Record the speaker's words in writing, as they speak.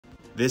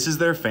This is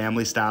their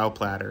family style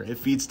platter. It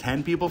feeds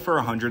 10 people for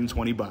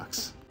 120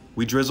 bucks.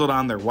 We drizzled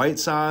on their white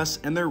sauce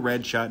and their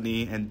red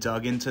chutney and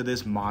dug into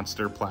this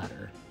monster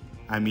platter.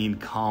 I mean,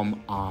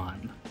 come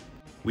on.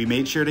 We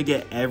made sure to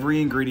get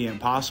every ingredient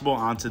possible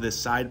onto this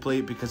side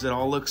plate because it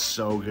all looks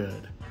so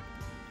good.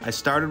 I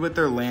started with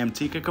their lamb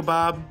tikka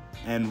kebab,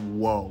 and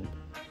whoa.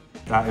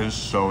 That is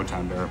so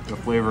tender. The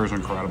flavor is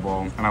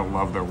incredible, and I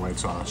love their white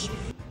sauce.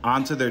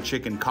 Onto their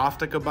chicken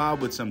kofta kebab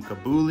with some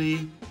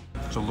kabuli.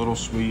 It's a little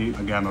sweet.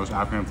 Again, those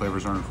Afghan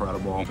flavors are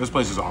incredible. This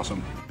place is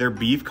awesome. Their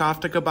beef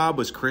kofta kebab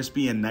was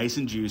crispy and nice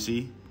and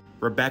juicy.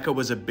 Rebecca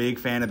was a big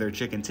fan of their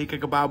chicken tikka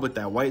kebab with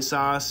that white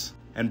sauce.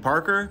 And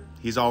Parker,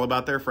 he's all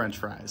about their French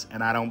fries,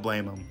 and I don't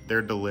blame him.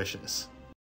 They're delicious.